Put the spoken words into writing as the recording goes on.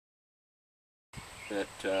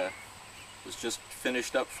that was just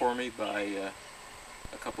finished up for me by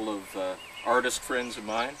a couple of artist friends of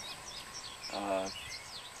mine.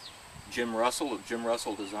 Jim Russell of Jim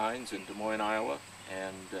Russell Designs in Des Moines, Iowa,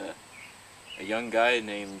 and a young guy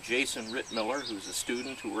named Jason Rittmiller, who's a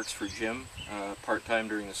student who works for Jim part-time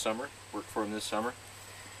during the summer, worked for him this summer,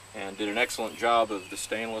 and did an excellent job of the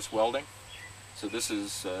stainless welding. So this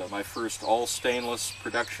is my first all-stainless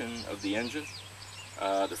production of the engine.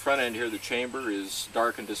 The front end here, the chamber, is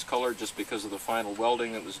dark and discolored just because of the final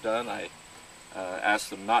welding that was done. I asked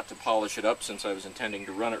them not to polish it up since I was intending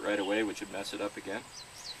to run it right away, which would mess it up again.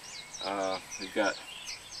 We've got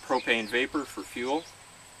propane vapor for fuel.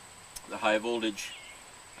 The high voltage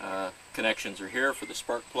connections are here for the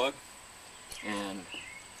spark plug. And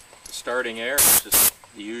the starting air is just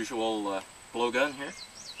the usual blowgun here.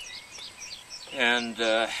 And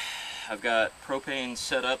I've got propane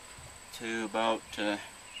set up to about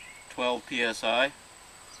 12 psi.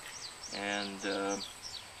 And let's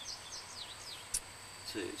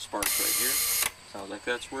see, sparks right here. Sounds like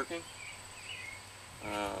that's working.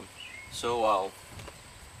 So I'll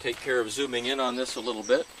take care of zooming in on this a little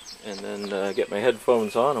bit and then get my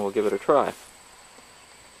headphones on and we'll give it a try.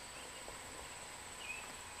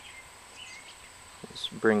 Let's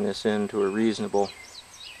bring this into a reasonable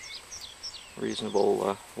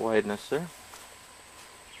wideness there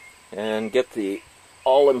and get the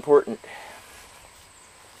all-important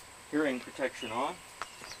hearing protection on.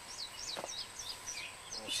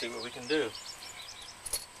 We'll see what we can do.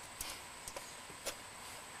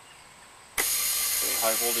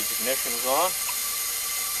 High voltage ignition is on.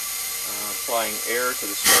 Applying air to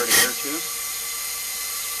the starting air tube.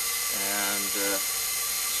 And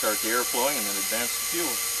start the air flowing and then advance the fuel.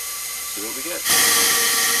 See what we get.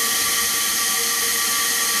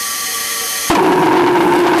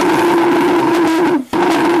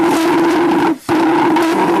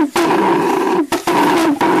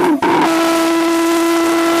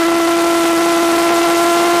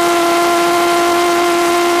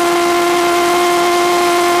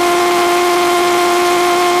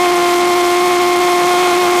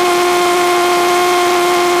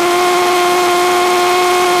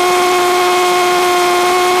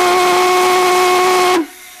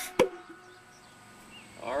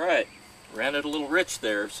 Ran it a little rich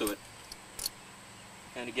there, so it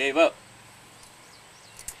kind of gave up.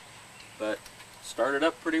 But started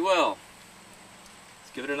up pretty well.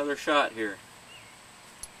 Let's give it another shot here.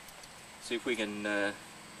 See if we can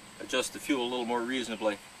adjust the fuel a little more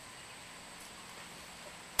reasonably.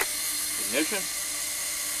 Ignition.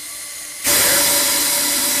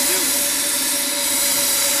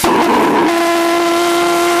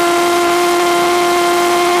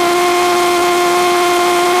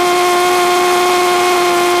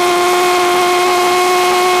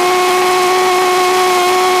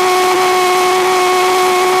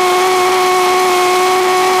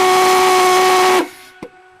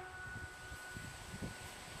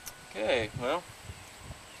 Okay, well,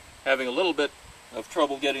 having a little bit of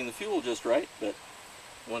trouble getting the fuel just right, but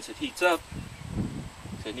once it heats up,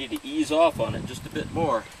 I need to ease off on it just a bit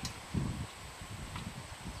more.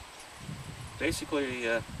 Basically,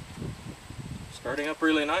 starting up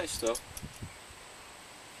really nice though.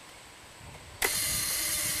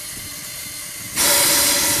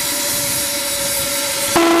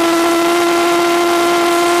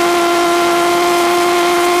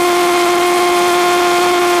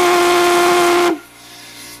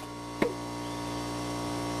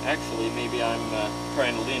 Actually, maybe I'm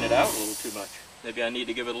trying to lean it out a little too much. Maybe I need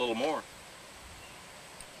to give it a little more.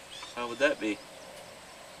 How would that be?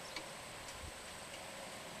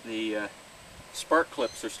 The spark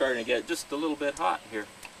clips are starting to get just a little bit hot here.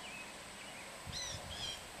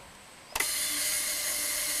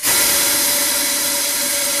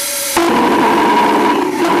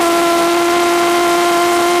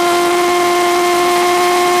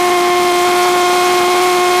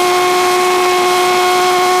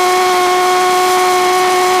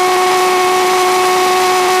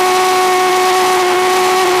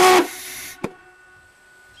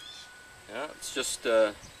 It's just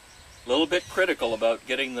a little bit critical about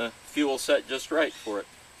getting the fuel set just right for it.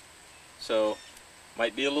 So,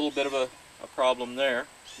 might be a little bit of a problem there,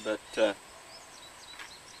 but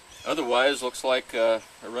otherwise looks like a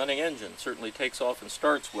running engine. Certainly takes off and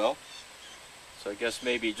starts well. So I guess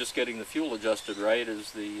maybe just getting the fuel adjusted right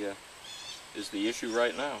is the issue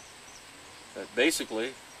right now. But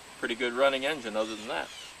basically, pretty good running engine other than that.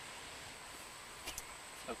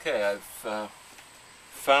 Okay, I've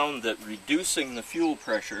found that reducing the fuel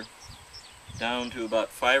pressure down to about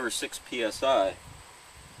 5 or 6 psi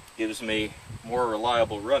gives me more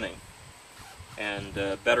reliable running. and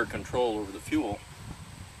better control over the fuel.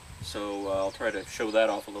 So I'll try to show that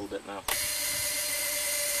off a little bit now.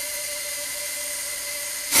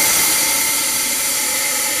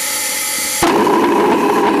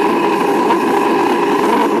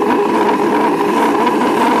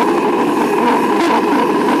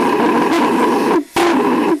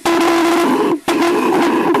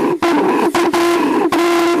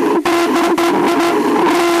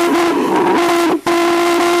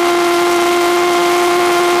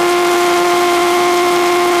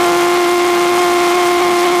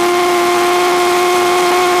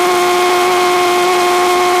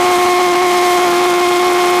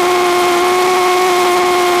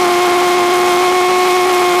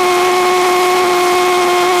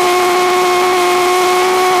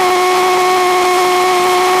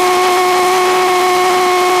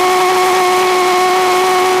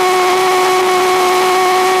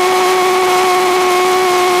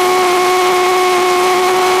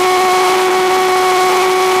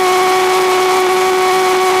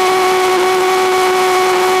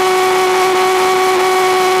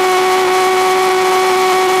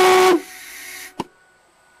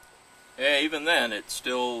 Even then, it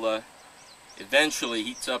still eventually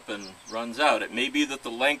heats up and runs out. It may be that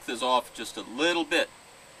the length is off just a little bit,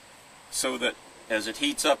 so that as it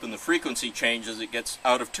heats up and the frequency changes, it gets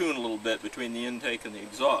out of tune a little bit between the intake and the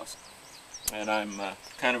exhaust. And I'm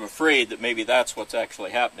kind of afraid that maybe that's what's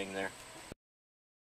actually happening there.